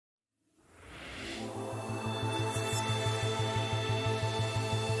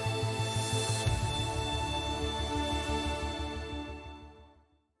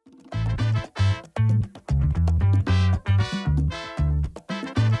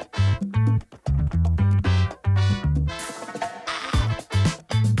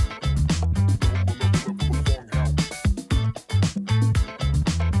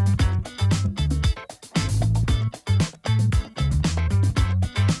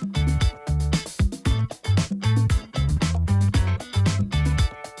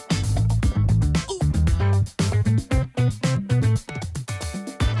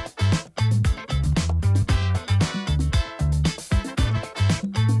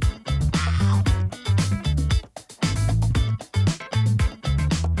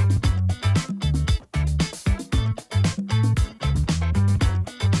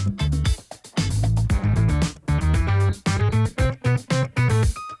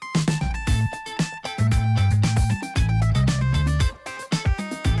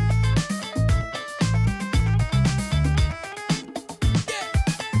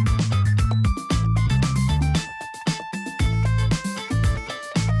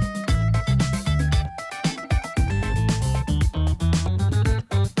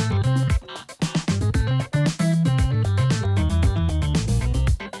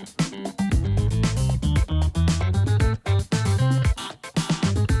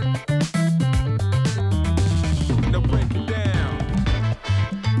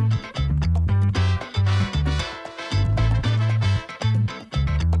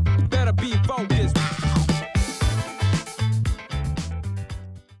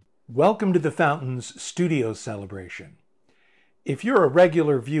Welcome to the Fountains Studio Celebration. If you're a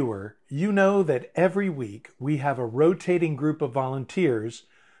regular viewer, you know that every week we have a rotating group of volunteers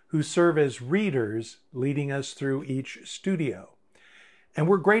who serve as readers leading us through each studio. And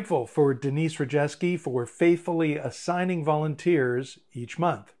we're grateful for Denise Rajeski for faithfully assigning volunteers each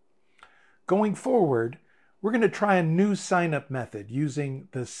month. Going forward, we're going to try a new sign-up method using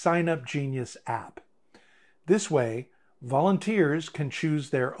the Sign Up Genius app. This way, volunteers can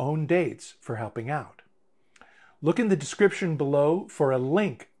choose their own dates for helping out. Look in the description below for a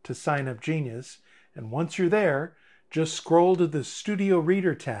link to Sign Up Genius, and once you're there, just scroll to the Studio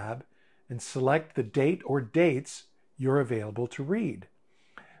Reader tab and select the date or dates you're available to read.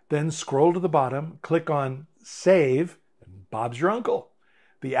 Then scroll to the bottom, click on Save, and Bob's your uncle.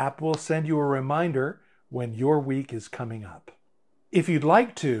 The app will send you a reminder when your week is coming up. If you'd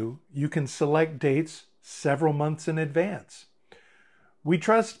like to, you can select dates several months in advance. We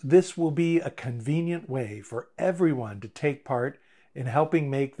trust this will be a convenient way for everyone to take part in helping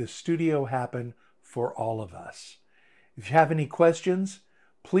make the studio happen for all of us. If you have any questions,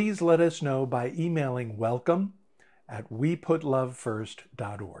 please let us know by emailing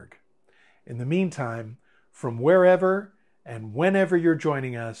welcome@weputlovefirst.org. In the meantime, from wherever and whenever you're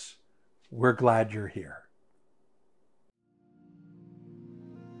joining us, we're glad you're here.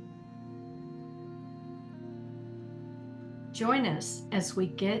 Join us as we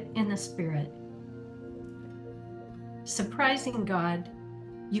get in the Spirit. Surprising God,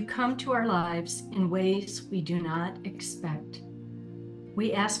 you come to our lives in ways we do not expect.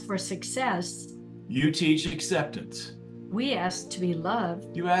 We ask for success. You teach acceptance. We ask to be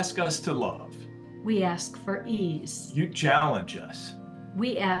loved. You ask us to love. We ask for ease. You challenge us.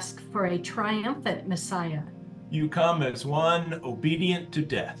 We ask for a triumphant Messiah. You come as one obedient to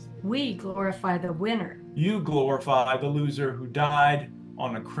death. We glorify the winner. You glorify the loser who died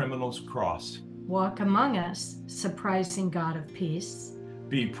on a criminal's cross. Walk among us, surprising God of peace.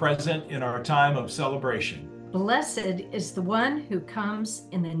 Be present in our time of celebration. Blessed is the one who comes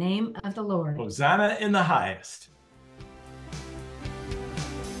in the name of the Lord. Hosanna in the highest.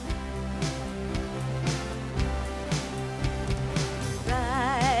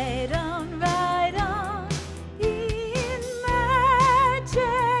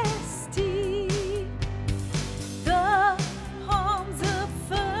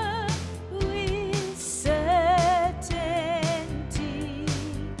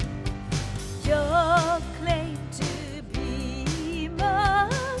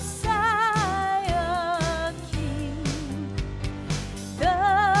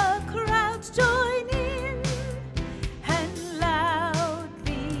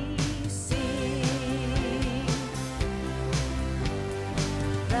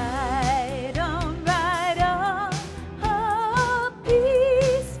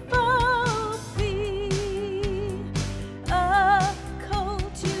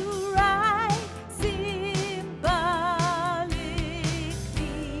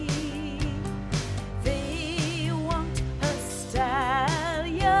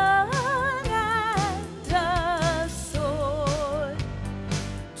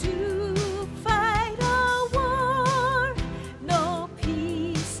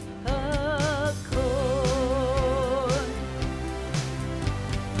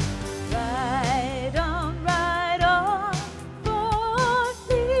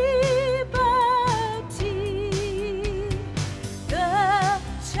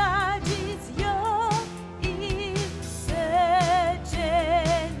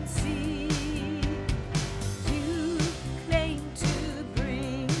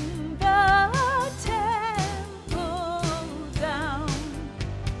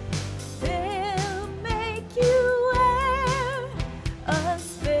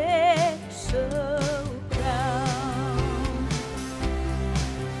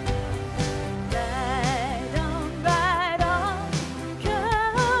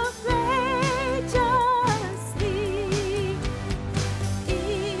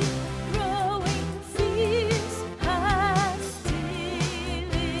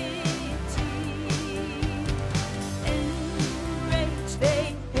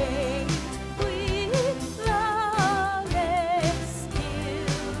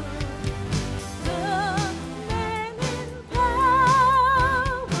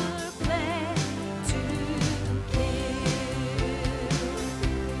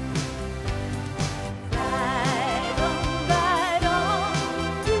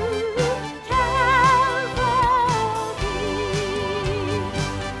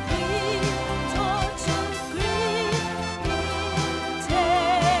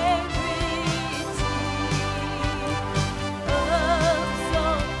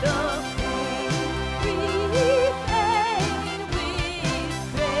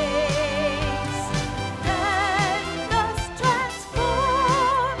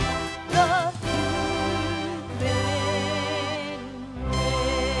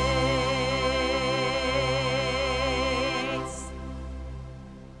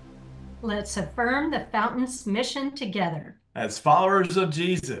 let's affirm the Fountain's mission together. As followers of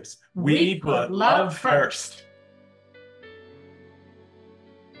Jesus, we put love first.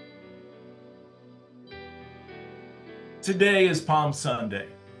 Today is Palm Sunday.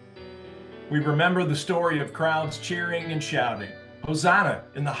 We remember the story of crowds cheering and shouting, "Hosanna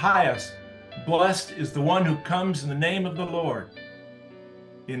in the highest! Blessed is the one who comes in the name of the Lord."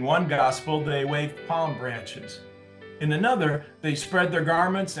 In one gospel, they waved palm branches. In another, they spread their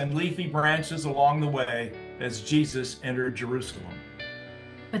garments and leafy branches along the way as Jesus entered Jerusalem.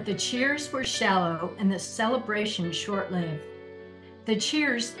 But the cheers were shallow and the celebration short-lived. The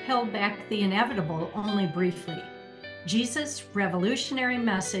cheers held back the inevitable only briefly. Jesus' revolutionary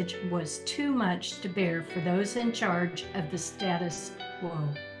message was too much to bear for those in charge of the status quo.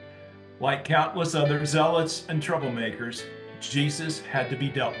 Like countless other zealots and troublemakers, Jesus had to be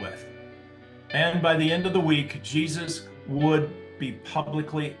dealt with. And by the end of the week, Jesus would be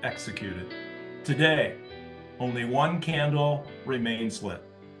publicly executed. Today, only one candle remains lit.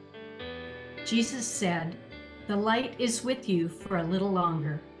 Jesus said, "The light is with you for a little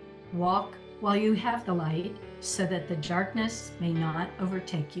longer. Walk while you have the light, so that the darkness may not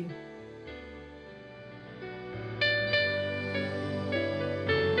overtake you."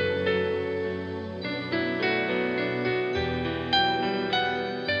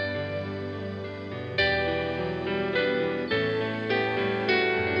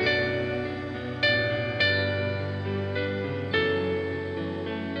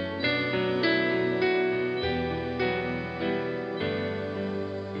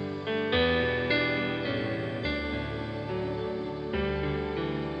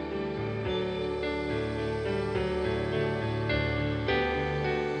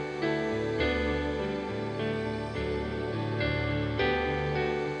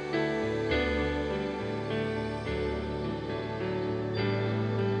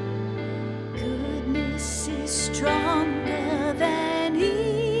 Goodness is stronger than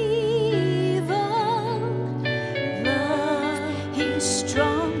evil. Love is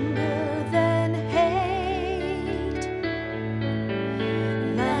stronger than hate.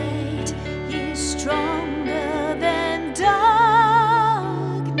 Light is stronger than darkness.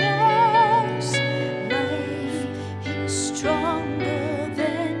 Life is stronger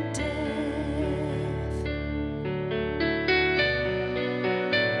than death.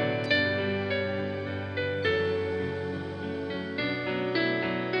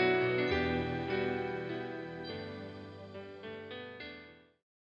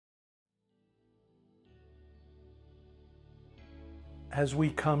 As we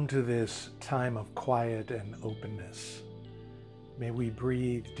come to this time of quiet and openness, may we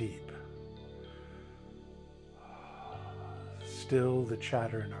breathe deep. Still the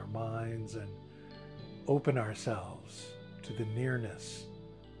chatter in our minds and open ourselves to the nearness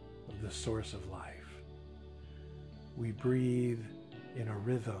of the source of life. We breathe in a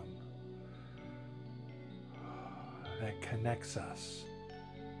rhythm that connects us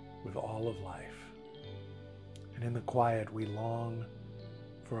with all of life. And in the quiet, we long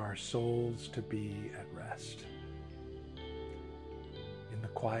for our souls to be at rest. In the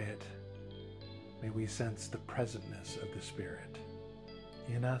quiet, may we sense the presentness of the Spirit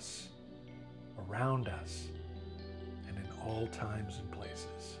in us, around us, and in all times and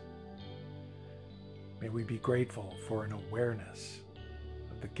places. May we be grateful for an awareness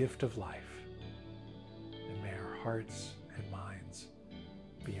of the gift of life, and may our hearts and minds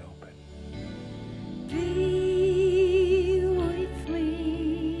be open. Be with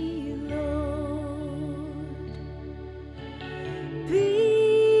me, Lord.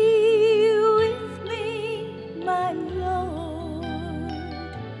 Be with me, my Lord.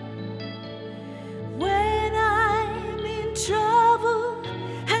 When I'm in trouble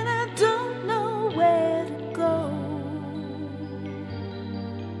and I don't know where to go,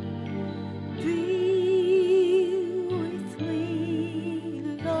 be with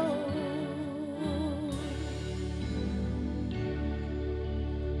me, Lord.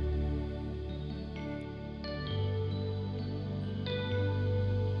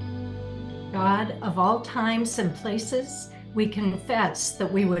 God of all times and places, we confess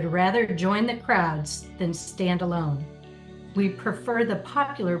that we would rather join the crowds than stand alone. We prefer the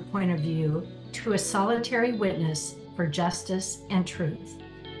popular point of view to a solitary witness for justice and truth.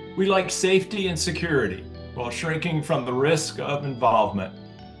 We like safety and security while shrinking from the risk of involvement.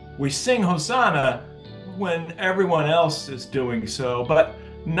 We sing Hosanna when everyone else is doing so, but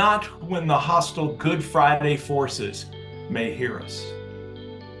not when the hostile Good Friday forces may hear us.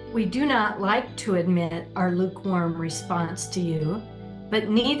 We do not like to admit our lukewarm response to you, but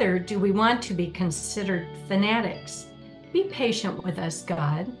neither do we want to be considered fanatics. Be patient with us,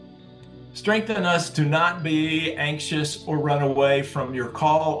 God. Strengthen us to not be anxious or run away from your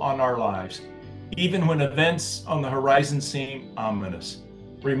call on our lives, even when events on the horizon seem ominous.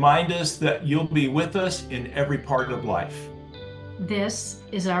 Remind us that you'll be with us in every part of life. This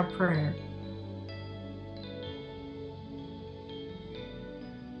is our prayer.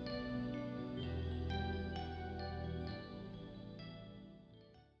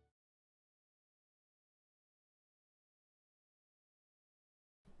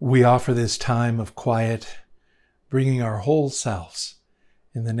 We offer this time of quiet, bringing our whole selves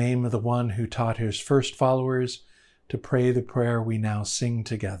in the name of the one who taught his first followers to pray the prayer we now sing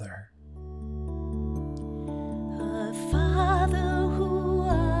together. Our Father who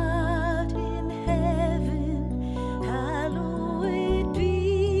art in heaven, hallowed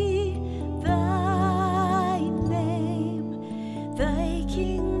be thy name. Thy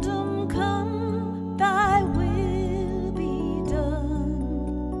kingdom come, thy will be done,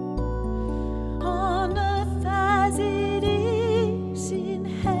 on earth as it is in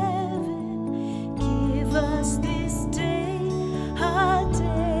heaven. Give us this day our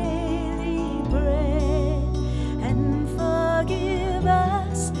daily bread, and forgive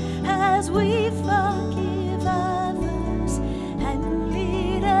us as we forgive others, and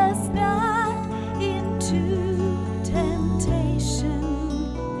lead us not into temptation,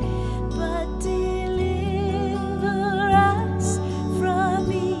 but deliver us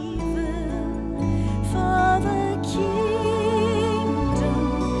from evil. For the kingdom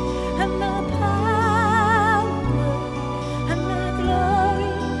and the power and the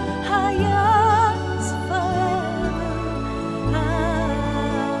glory are yours forever.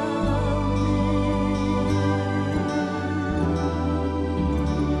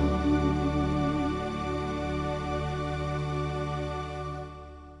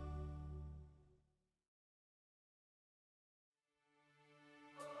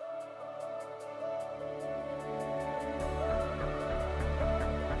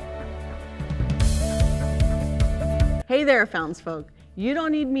 Hey there, Fountains folk. You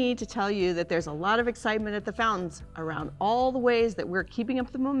don't need me to tell you that there's a lot of excitement at the Fountains around all the ways that we're keeping up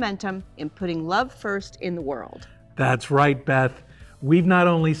the momentum in putting love first in the world. That's right, Beth. We've not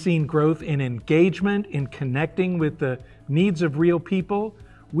only seen growth in engagement, in connecting with the needs of real people,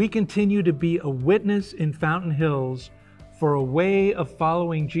 we continue to be a witness in Fountain Hills for a way of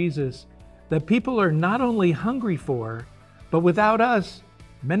following Jesus that people are not only hungry for, but without us,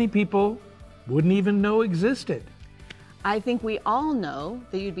 many people wouldn't even know existed. I think we all know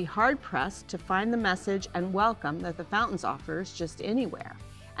that you'd be hard-pressed to find the message and welcome that the Fountains offers just anywhere.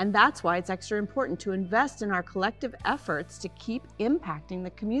 And that's why it's extra important to invest in our collective efforts to keep impacting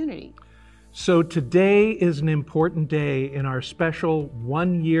the community. So today is an important day in our special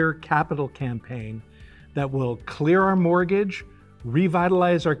one-year capital campaign that will clear our mortgage,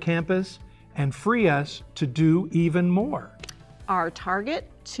 revitalize our campus, and free us to do even more. Our target,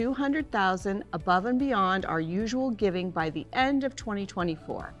 $200,000 above and beyond our usual giving by the end of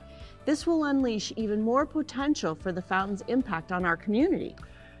 2024. This will unleash even more potential for the Fountain's impact on our community.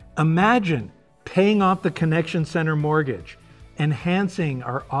 Imagine paying off the Connection Center mortgage, enhancing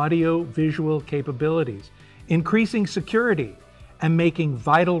our audio-visual capabilities, increasing security, and making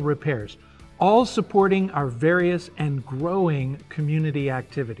vital repairs, all supporting our various and growing community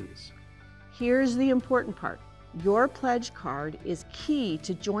activities. Here's the important part. Your pledge card is key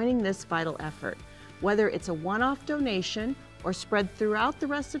to joining this vital effort. Whether it's a one-off donation or spread throughout the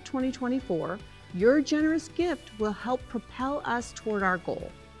rest of 2024, your generous gift will help propel us toward our goal.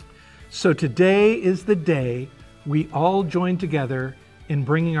 So today is the day we all join together in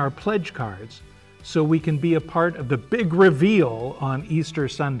bringing our pledge cards so we can be a part of the big reveal on Easter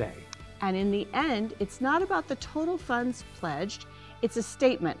Sunday. And in the end, it's not about the total funds pledged, it's a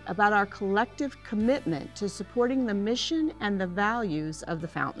statement about our collective commitment to supporting the mission and the values of the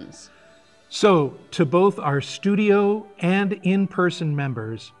Fountains. So, to both our studio and in-person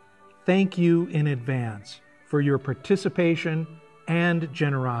members, thank you in advance for your participation and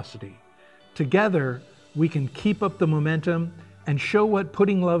generosity. Together, we can keep up the momentum and show what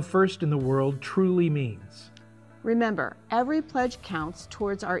putting love first in the world truly means. Remember, every pledge counts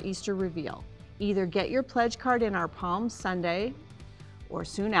towards our Easter reveal. Either get your pledge card in our Palm Sunday or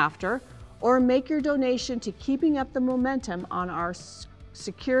soon after, or make your donation to keeping up the momentum on our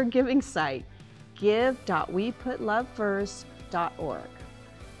secure giving site, give.weputlovefirst.org.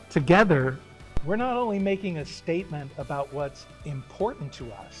 Together, we're not only making a statement about what's important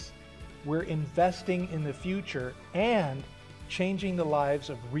to us, we're investing in the future and changing the lives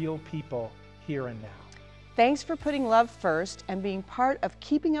of real people here and now. Thanks for putting love first and being part of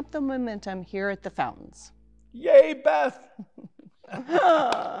keeping up the momentum here at the Fountains. Yay, Beth!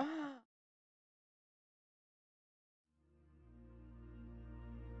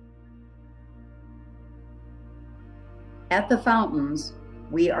 At the Fountains,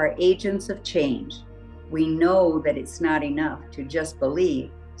 we are agents of change. We know that it's not enough to just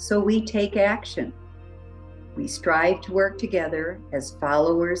believe, so we take action. We strive to work together as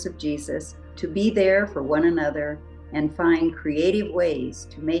followers of Jesus to be there for one another and find creative ways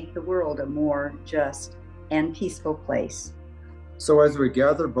to make the world a more just and peaceful place. So as we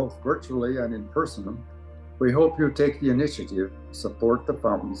gather both virtually and in person, we hope you take the initiative to support the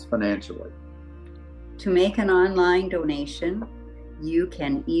Fountains financially. To make an online donation, you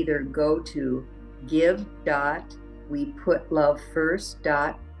can either go to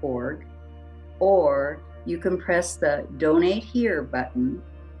give.weputlovefirst.org, or you can press the Donate Here button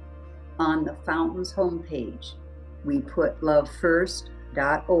on the Fountains homepage,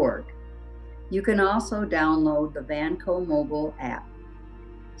 weputlovefirst.org. You can also download the Vanco mobile app.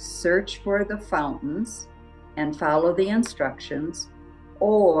 Search for the Fountains and follow the instructions,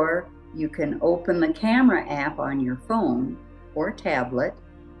 or you can open the camera app on your phone or tablet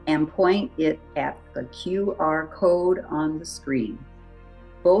and point it at the QR code on the screen.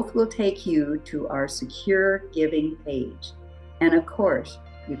 Both will take you to our secure giving page. And of course,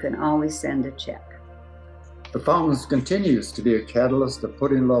 you can always send a check. The Fountains continues to be a catalyst of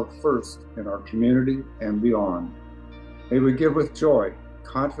putting love first in our community and beyond. May we give with joy,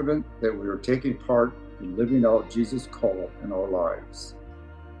 confident that we are taking part in living out Jesus' call in our lives.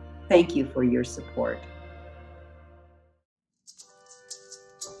 Thank you for your support.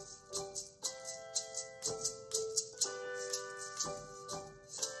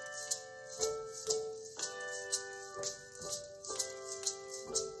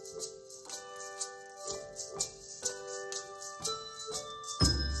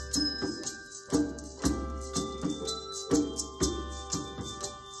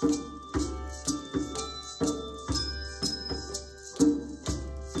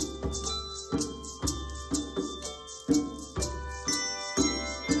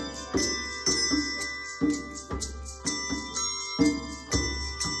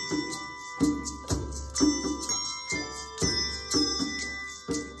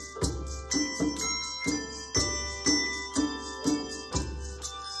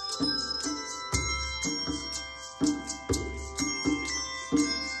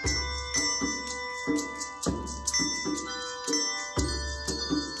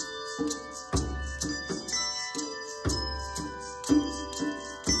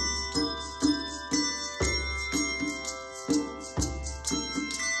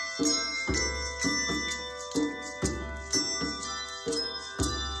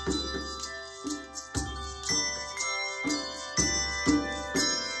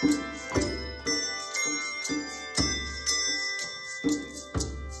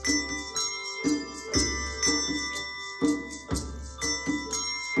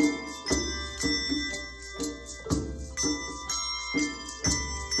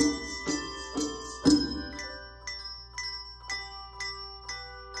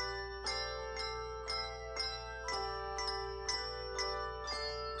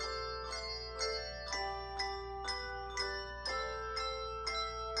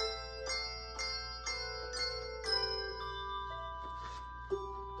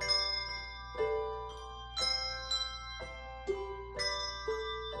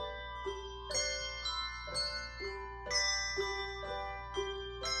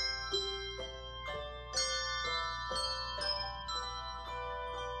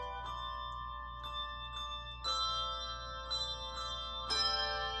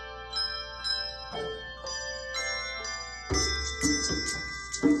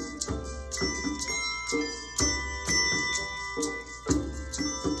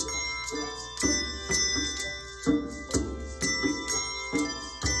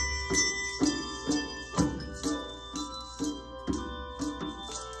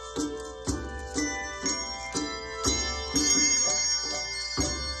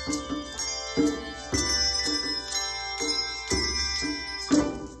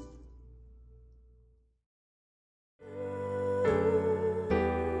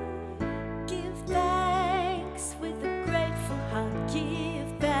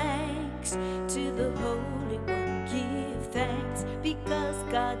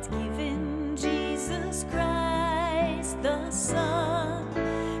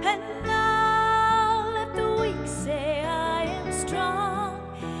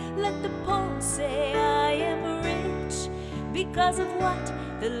 Because of what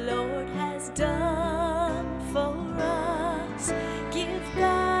the Lord has done for us. Give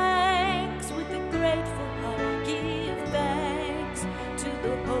thanks with a grateful heart. Give thanks to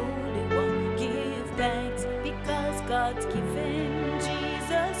the Holy One. Give thanks because God's given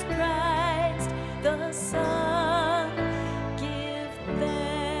Jesus Christ the Son.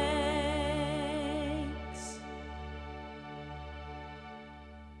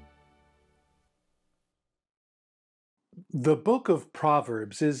 The book of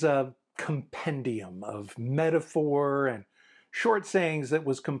Proverbs is a compendium of metaphor and short sayings that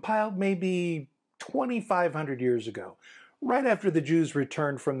was compiled maybe 2,500 years ago, right after the Jews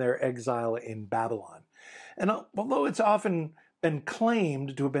returned from their exile in Babylon. And although it's often been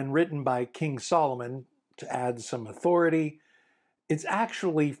claimed to have been written by King Solomon to add some authority, it's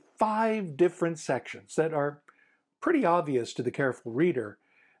actually 5 different sections that are pretty obvious to the careful reader.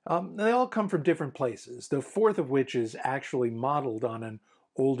 They all come from different places, the 4th of which is actually modeled on an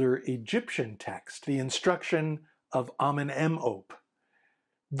older Egyptian text, the instruction of Amen-Em-Op.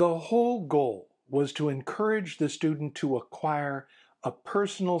 The whole goal was to encourage the student to acquire a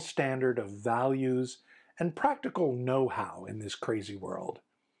personal standard of values and practical know-how in this crazy world.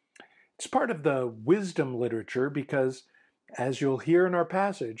 It's part of the wisdom literature because, as you'll hear in our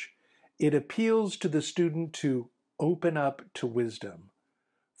passage, it appeals to the student to open up to wisdom,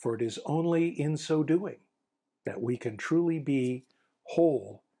 for it is only in so doing that we can truly be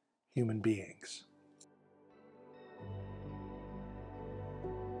whole human beings.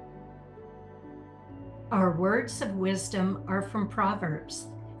 Our words of wisdom are from Proverbs,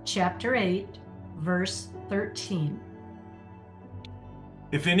 chapter 8, verse 13.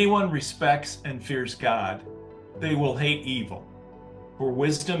 If anyone respects and fears God, they will hate evil. For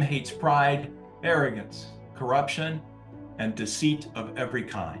wisdom hates pride, arrogance, corruption, and deceit of every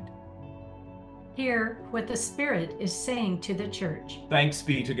kind. Hear what the Spirit is saying to the church. Thanks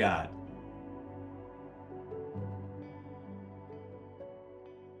be to God.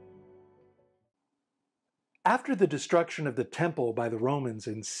 After the destruction of the temple by the Romans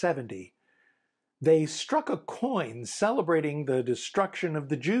in 70, they struck a coin celebrating the destruction of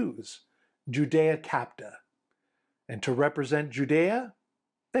the Jews, Judea Capta. And to represent Judea,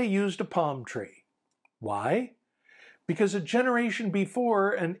 they used a palm tree. Why? Because a generation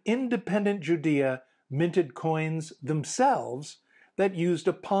before, an independent Judea minted coins themselves that used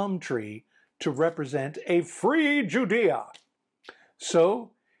a palm tree to represent a free Judea.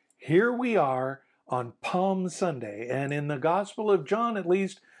 So here we are on Palm Sunday, and in the Gospel of John, at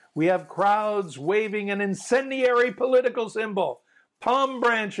least, we have crowds waving an incendiary political symbol, palm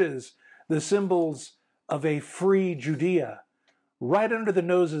branches, the symbols of a free Judea, right under the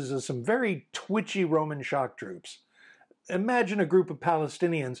noses of some very twitchy Roman shock troops. Imagine a group of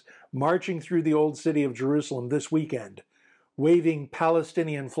Palestinians marching through the old city of Jerusalem this weekend, waving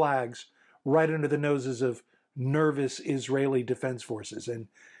Palestinian flags right under the noses of nervous Israeli defense forces, and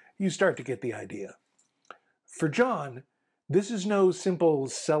you start to get the idea. For John, this is no simple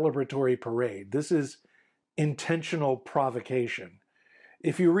celebratory parade. This is intentional provocation.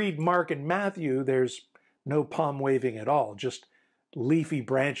 If you read Mark and Matthew, there's no palm waving at all, just leafy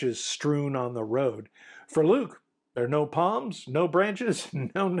branches strewn on the road. For Luke, there are no palms, no branches,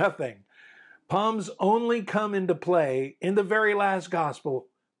 no nothing. Palms only come into play in the very last gospel,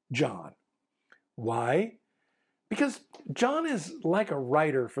 John. Why? Because John is like a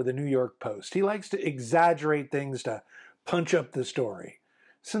writer for the New York Post. He likes to exaggerate things to punch up the story,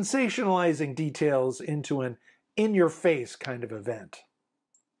 sensationalizing details into an in-your-face kind of event.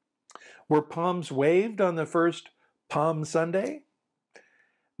 Were palms waved on the first Palm Sunday?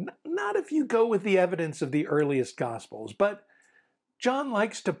 Not if you go with the evidence of the earliest Gospels, but John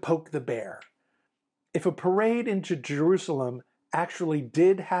likes to poke the bear. If a parade into Jerusalem actually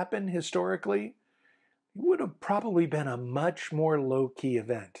did happen historically, it would have probably been a much more low-key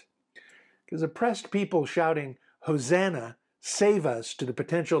event. Because oppressed people shouting, "Hosanna, save us," to the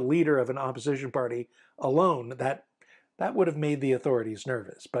potential leader of an opposition party alone, that would have made the authorities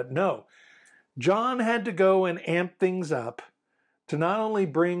nervous. But no, John had to go and amp things up to not only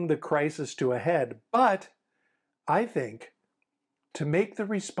bring the crisis to a head, but, I think, to make the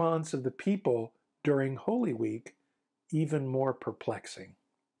response of the people during Holy Week even more perplexing.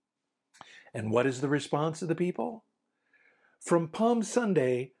 And what is the response of the people? From Palm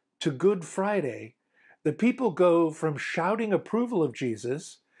Sunday to Good Friday, the people go from shouting approval of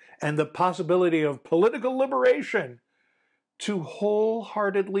Jesus and the possibility of political liberation to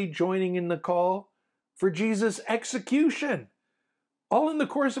wholeheartedly joining in the call for Jesus' execution, all in the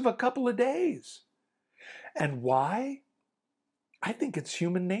course of a couple of days. And why? I think it's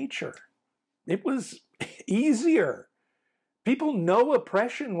human nature. It was easier. People know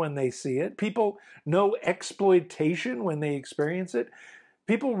oppression when they see it. People know exploitation when they experience it.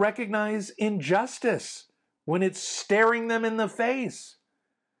 People recognize injustice when it's staring them in the face.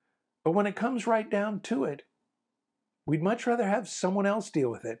 But when it comes right down to it, we'd much rather have someone else deal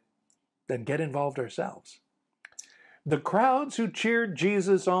with it than get involved ourselves. The crowds who cheered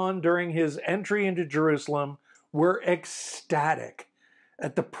Jesus on during his entry into Jerusalem were ecstatic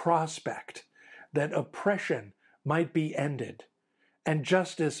at the prospect that oppression might be ended and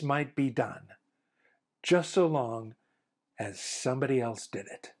justice might be done, just so long as somebody else did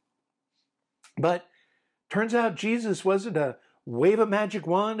it. But turns out Jesus wasn't a wave a magic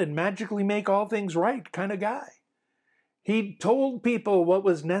wand and magically make all things right kind of guy. He told people what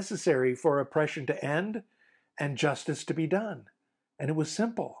was necessary for oppression to end and justice to be done. And it was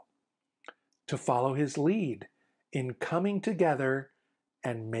simple: to follow his lead in coming together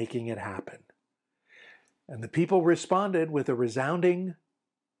and making it happen. And the people responded with a resounding,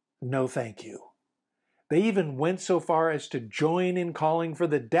 no thank you. They even went so far as to join in calling for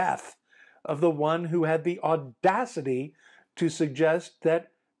the death of the one who had the audacity to suggest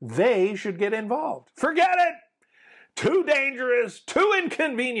that they should get involved. Forget it! Too dangerous, too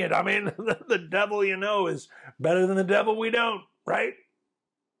inconvenient. I mean, the devil you know is better than the devil we don't, right?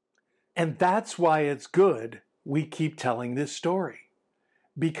 And that's why it's good we keep telling this story,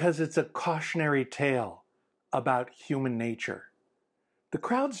 because it's a cautionary tale about human nature. The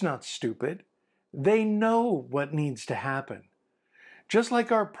crowd's not stupid. They know what needs to happen. Just like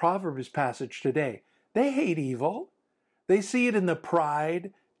our Proverbs passage today, they hate evil. They see it in the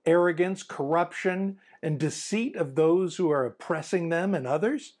pride, arrogance, corruption, and deceit of those who are oppressing them and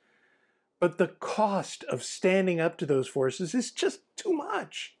others. But the cost of standing up to those forces is just too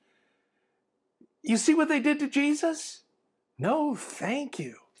much. You see what they did to Jesus? No, thank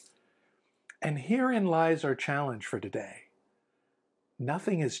you. And herein lies our challenge for today.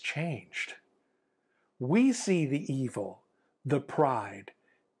 Nothing has changed. We see the evil, the pride,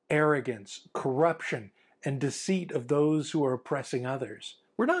 arrogance, corruption, and deceit of those who are oppressing others.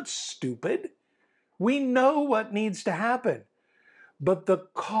 We're not stupid. We know what needs to happen. But the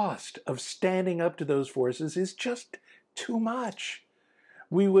cost of standing up to those forces is just too much.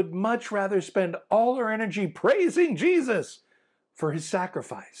 We would much rather spend all our energy praising Jesus for his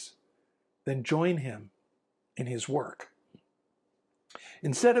sacrifice than join him in his work.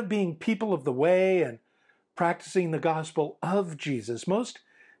 Instead of being people of the way and practicing the gospel of Jesus, most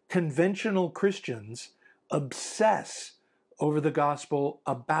conventional Christians obsess over the gospel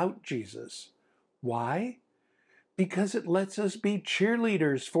about Jesus. Why? Because it lets us be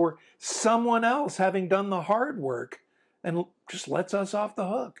cheerleaders for someone else having done the hard work and just lets us off the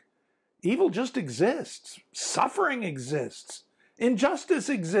hook. Evil just exists. Suffering exists. Injustice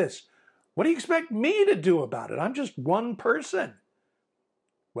exists. What do you expect me to do about it? I'm just one person.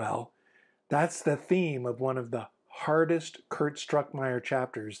 Well, that's the theme of one of the hardest Kurt Struckmeyer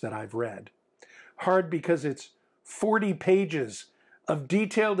chapters that I've read. Hard because it's 40 pages of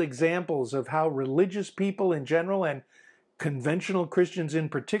detailed examples of how religious people in general and conventional Christians in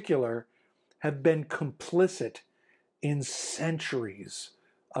particular have been complicit in centuries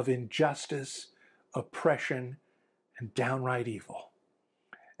of injustice, oppression, and downright evil.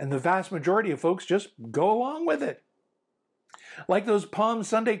 And the vast majority of folks just go along with it. Like those Palm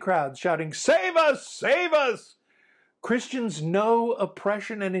Sunday crowds shouting, "Save us! Save us!" Christians know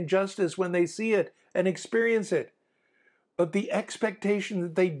oppression and injustice when they see it and experience it. But the expectation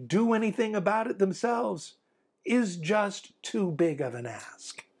that they do anything about it themselves is just too big of an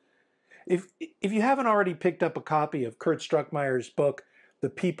ask. If you haven't already picked up a copy of Kurt Struckmeyer's book, The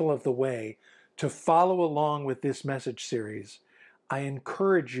People of the Way, to follow along with this message series, I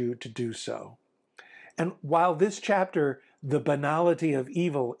encourage you to do so. And while this chapter, The Banality of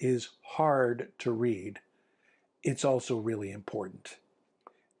Evil, is hard to read, it's also really important.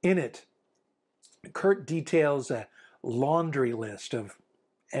 In it, Kurt details a laundry list of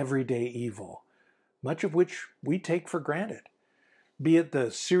everyday evil, much of which we take for granted. Be it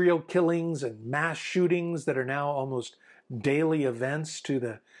the serial killings and mass shootings that are now almost daily events, to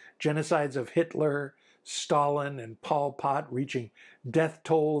the genocides of Hitler, Stalin, and Pol Pot reaching death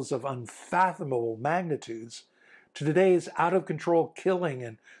tolls of unfathomable magnitudes, to today's out-of-control killing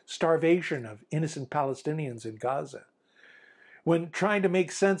and starvation of innocent Palestinians in Gaza. When trying to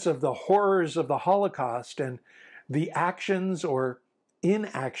make sense of the horrors of the Holocaust and the actions or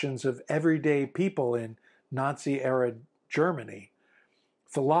inactions of everyday people in Nazi-era Germany,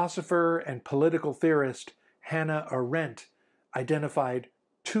 philosopher and political theorist Hannah Arendt identified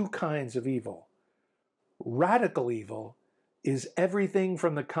two kinds of evil. Radical evil is everything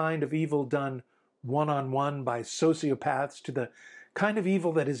from the kind of evil done one-on-one by sociopaths to the kind of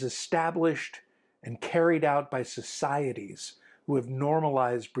evil that is established and carried out by societies who have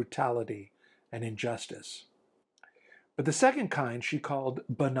normalized brutality and injustice. But the second kind she called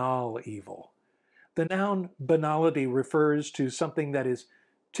banal evil. The noun banality refers to something that is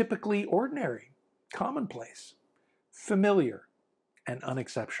typically ordinary, commonplace, familiar, and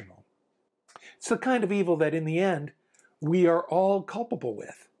unexceptional. It's the kind of evil that in the end we are all culpable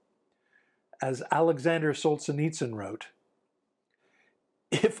with. as Alexander Solzhenitsyn wrote,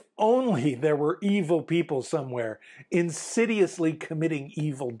 if only there were evil people somewhere insidiously committing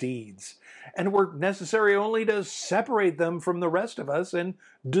evil deeds, and were necessary only to separate them from the rest of us and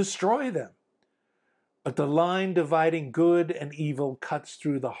destroy them. But the line dividing good and evil cuts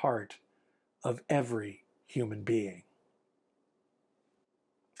through the heart of every human being.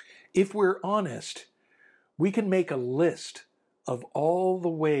 If we're honest, we can make a list of all the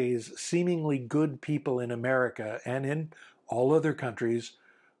ways seemingly good people in America and in all other countries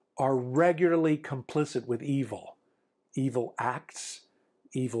are regularly complicit with evil. Evil acts,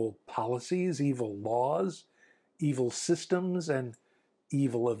 evil policies, evil laws, evil systems, and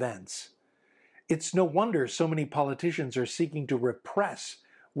evil events. It's no wonder so many politicians are seeking to repress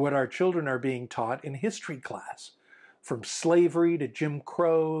what our children are being taught in history class, from slavery to Jim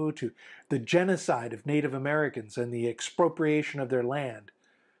Crow to the genocide of Native Americans and the expropriation of their land,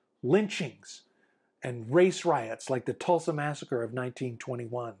 lynchings and race riots like the Tulsa Massacre of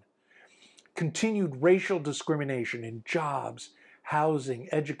 1921, continued racial discrimination in jobs, housing,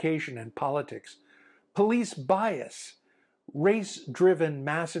 education, and politics, police bias, race-driven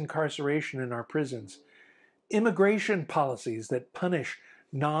mass incarceration in our prisons, immigration policies that punish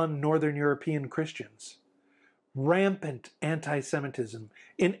non-Northern European Christians, rampant anti-Semitism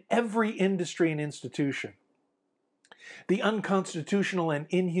in every industry and institution, the unconstitutional and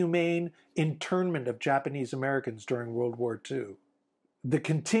inhumane internment of Japanese Americans during World War II, the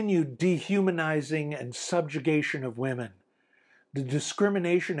continued dehumanizing and subjugation of women, the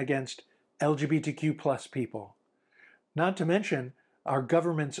discrimination against LGBTQ plus people, not to mention our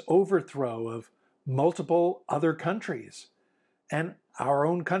government's overthrow of multiple other countries, and our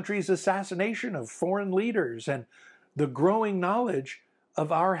own country's assassination of foreign leaders, and the growing knowledge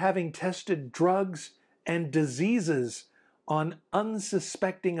of our having tested drugs and diseases on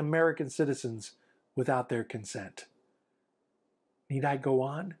unsuspecting American citizens without their consent. Need I go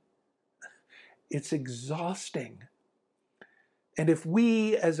on? It's exhausting. And if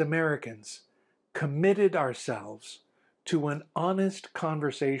we as Americans committed ourselves to an honest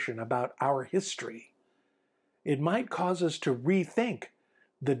conversation about our history, it might cause us to rethink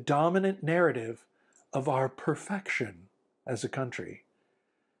the dominant narrative of our perfection as a country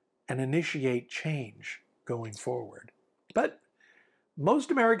and initiate change going forward. But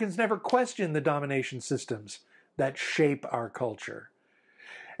most Americans never question the domination systems that shape our culture.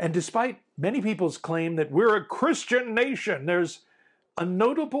 And despite many people's claim that we're a Christian nation, there's a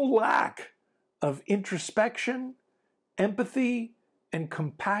notable lack of introspection, empathy, and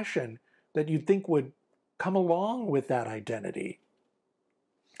compassion that you'd think would come along with that identity.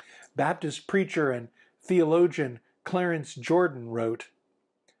 Baptist preacher and theologian Clarence Jordan wrote,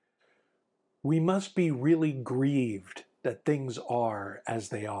 "We must be really grieved that things are as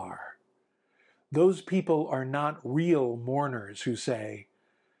they are. Those people are not real mourners who say,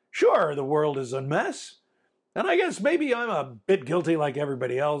 'Sure, the world is a mess, and I guess maybe I'm a bit guilty like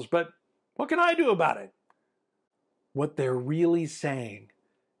everybody else, but what can I do about it?' What they're really saying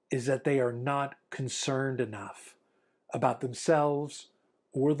is that they are not concerned enough about themselves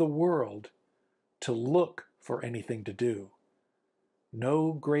or the world to look for anything to do.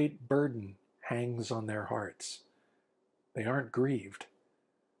 No great burden hangs on their hearts. They aren't grieved.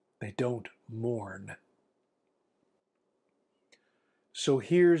 They don't mourn." So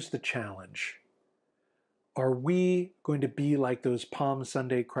here's the challenge. Are we going to be like those Palm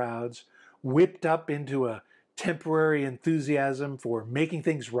Sunday crowds, whipped up into a temporary enthusiasm for making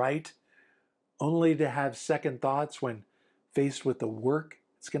things right, only to have second thoughts when faced with the work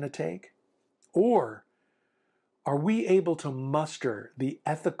it's going to take? Or are we able to muster the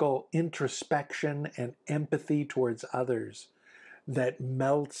ethical introspection and empathy towards others that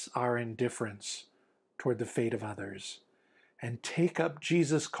melts our indifference toward the fate of others and take up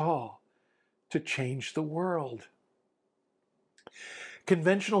Jesus' call to change the world?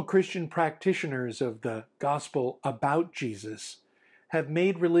 Conventional Christian practitioners of the gospel about Jesus have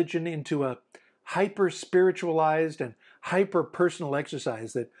made religion into a hyper-spiritualized and hyper-personal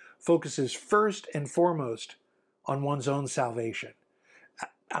exercise that focuses first and foremost on one's own salvation.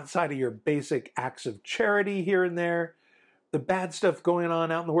 Outside of your basic acts of charity here and there, the bad stuff going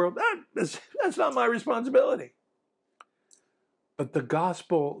on out in the world, that's not my responsibility. But the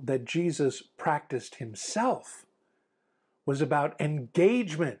gospel that Jesus practiced himself was about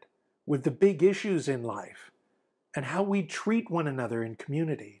engagement with the big issues in life and how we treat one another in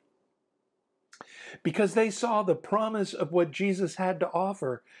community. Because they saw the promise of what Jesus had to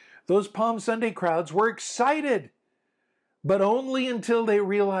offer, those Palm Sunday crowds were excited, but only until they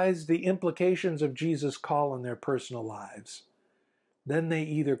realized the implications of Jesus' call in their personal lives. Then they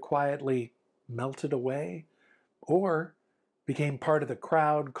either quietly melted away, or became part of the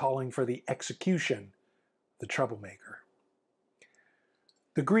crowd calling for the execution of the troublemaker.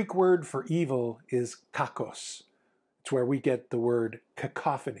 The Greek word for evil is kakos. It's where we get the word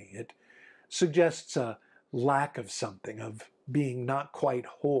cacophony. It suggests a lack of something, of being not quite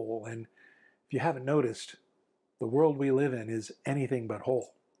whole. And if you haven't noticed, the world we live in is anything but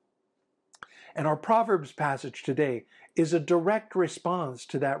whole. And our Proverbs passage today is a direct response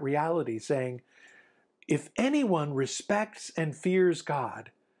to that reality, saying, if anyone respects and fears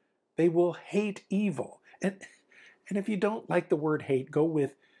God, they will hate evil. And if you don't like the word hate, go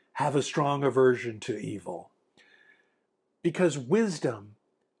with have a strong aversion to evil. Because wisdom,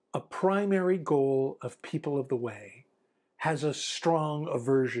 a primary goal of people of the way, has a strong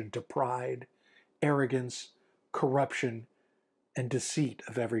aversion to pride, arrogance, corruption, and deceit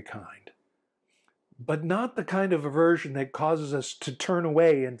of every kind. But not the kind of aversion that causes us to turn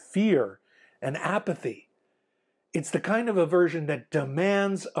away in fear and apathy. It's the kind of aversion that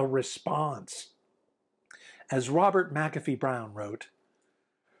demands a response. As Robert McAfee Brown wrote,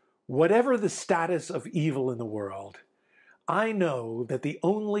 whatever the status of evil in the world, I know that the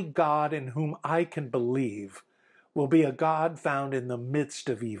only God in whom I can believe will be a God found in the midst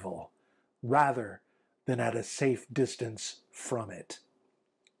of evil, rather than at a safe distance from it.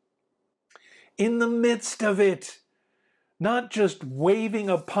 In the midst of it, not just waving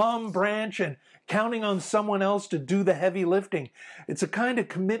a palm branch and counting on someone else to do the heavy lifting. It's a kind of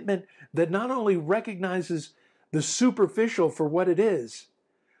commitment that not only recognizes the superficial for what it is,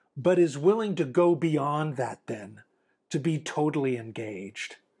 but is willing to go beyond that then, to be totally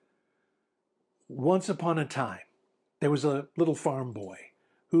engaged. Once upon a time, there was a little farm boy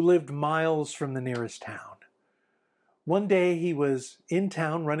who lived miles from the nearest town. One day he was in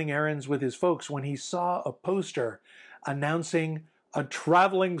town running errands with his folks when he saw a poster announcing a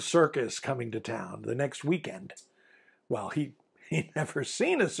traveling circus coming to town the next weekend. Well, he'd never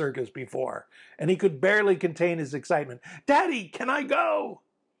seen a circus before, and he could barely contain his excitement. "Daddy, can I go?"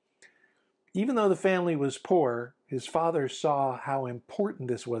 Even though the family was poor, his father saw how important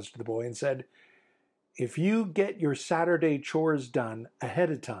this was to the boy and said, "If you get your Saturday chores done ahead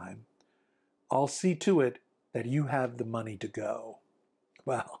of time, I'll see to it that you have the money to go."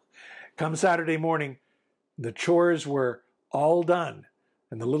 Well, come Saturday morning, the chores were all done,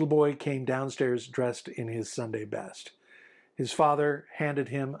 and the little boy came downstairs dressed in his Sunday best. His father handed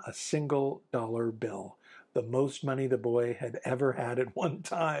him a $1 bill, the most money the boy had ever had at one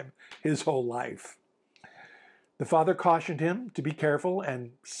time his whole life. The father cautioned him to be careful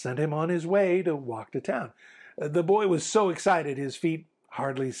and sent him on his way to walk to town. The boy was so excited his feet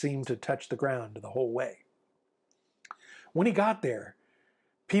hardly seemed to touch the ground the whole way. When he got there,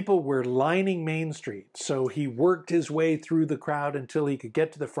 people were lining Main Street, so he worked his way through the crowd until he could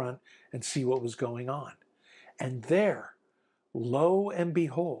get to the front and see what was going on. And there, lo and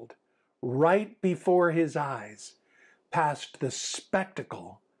behold, right before his eyes, passed the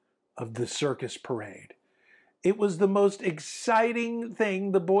spectacle of the circus parade. It was the most exciting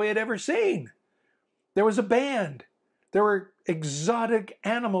thing the boy had ever seen. There was a band. There were exotic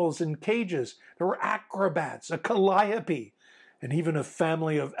animals in cages. There were acrobats, a calliope, and even a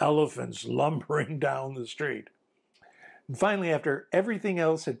family of elephants lumbering down the street. And finally, after everything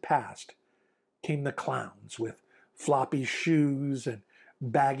else had passed, came the clowns with floppy shoes and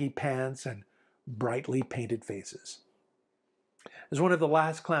baggy pants and brightly painted faces. As one of the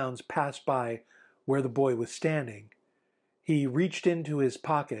last clowns passed by where the boy was standing, he reached into his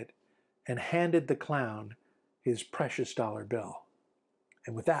pocket and handed the clown his precious $1 bill.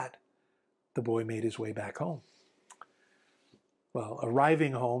 And with that, the boy made his way back home. Well,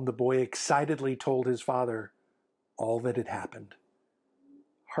 arriving home, the boy excitedly told his father all that had happened.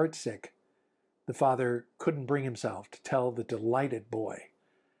 Heartsick, the father couldn't bring himself to tell the delighted boy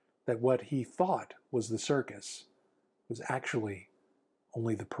that what he thought was the circus was actually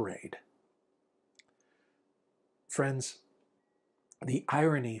only the parade. Friends, the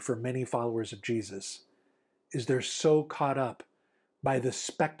irony for many followers of Jesus is they're so caught up by the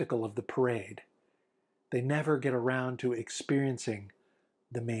spectacle of the parade, they never get around to experiencing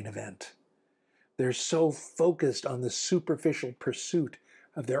the main event. They're so focused on the superficial pursuit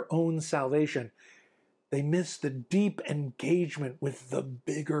of their own salvation, they miss the deep engagement with the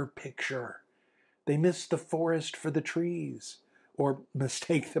bigger picture. They miss the forest for the trees, or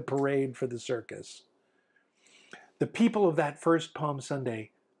mistake the parade for the circus. The people of that first Palm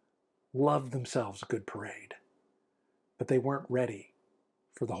Sunday loved themselves a good parade, but they weren't ready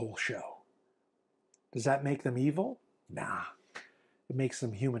for the whole show. Does that make them evil? Nah. It makes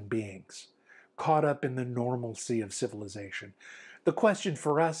them human beings, caught up in the normalcy of civilization. The question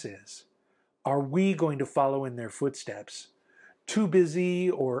for us is, Are we going to follow in their footsteps, too busy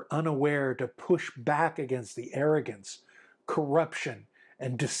or unaware to push back against the arrogance, corruption,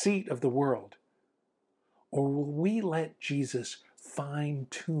 and deceit of the world? Or will we let Jesus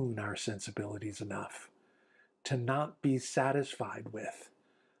fine-tune our sensibilities enough to not be satisfied with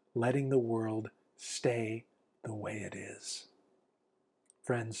letting the world stay the way it is?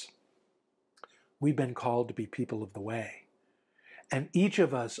 Friends, we've been called to be people of the way, and each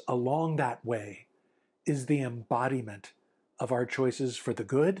of us along that way is the embodiment of our choices for the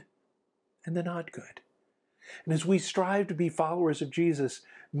good and the not good. And as we strive to be followers of Jesus,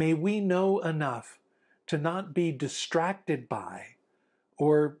 may we know enough to not be distracted by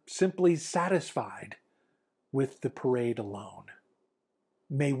or simply satisfied with the parade alone.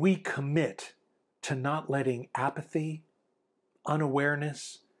 May we commit to not letting apathy,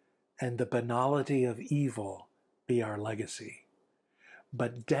 unawareness, and the banality of evil be our legacy,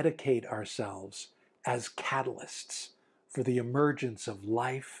 but dedicate ourselves as catalysts for the emergence of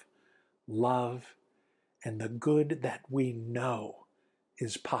life, love, and the good that we know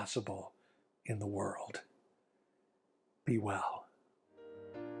is possible in the world. Be well.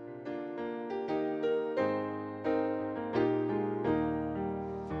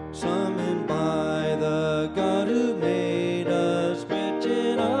 Summoned by the God who made us rich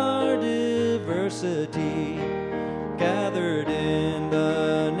in our diversity, gathered in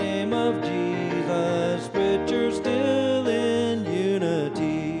the name of Jesus, richer still in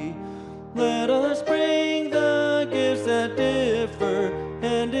unity. Let us bring the gifts that differ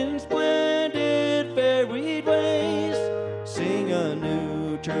and in splendid varied ways sing a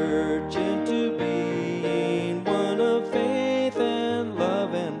new church into being, one of faith and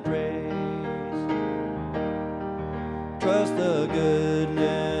love and praise. Trust the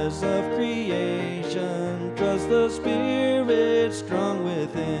goodness of creation, trust the Spirit strong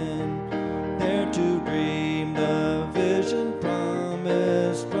within, there to dream the vision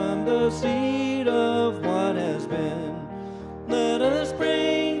promised from the seed of what has been. Let us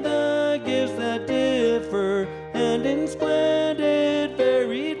bring the gifts that differ and in splendid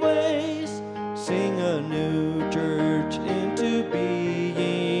varied ways sing a new church into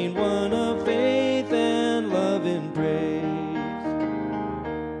being, one of faith and love and praise.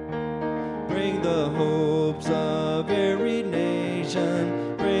 Bring the hopes of every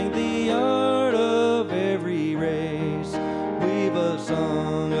nation, bring the art of every race, weave a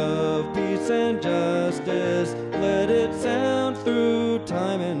song of peace and justice, let it sound through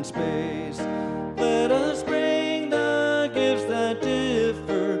time and space. Let us bring the gifts that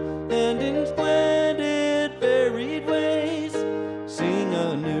differ and in splendid varied ways sing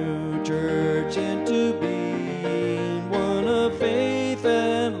a new church into being, one of faith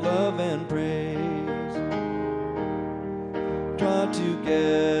and love and praise. Draw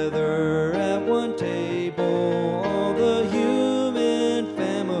together at one table all the human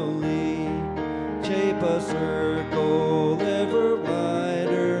family, shape a circle ever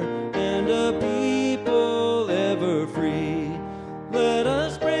wider and a people ever free. Let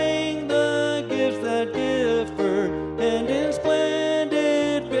us bring the gifts that differ and in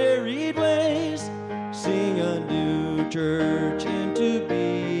splendid varied ways sing a new church into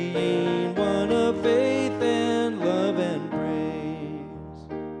being, one of faith and love and praise.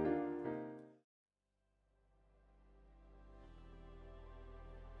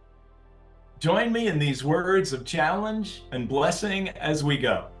 Join me in these words of challenge and blessing as we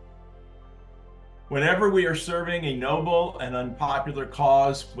go. Whenever we are serving a noble and unpopular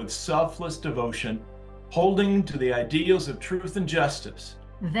cause with selfless devotion, holding to the ideals of truth and justice,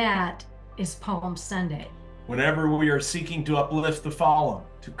 That is Palm Sunday. whenever we are seeking to uplift the fallen,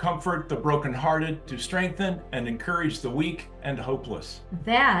 to comfort the brokenhearted, to strengthen and encourage the weak and hopeless,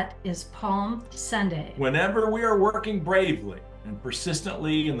 That is Palm Sunday. whenever we are working bravely and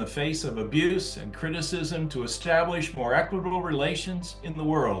persistently in the face of abuse and criticism to establish more equitable relations in the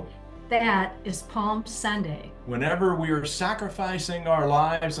world, That is Palm Sunday. whenever we are sacrificing our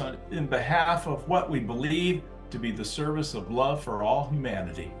lives in behalf of what we believe to be the service of love for all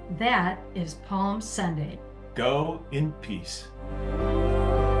humanity. That is Palm Sunday. Go in peace.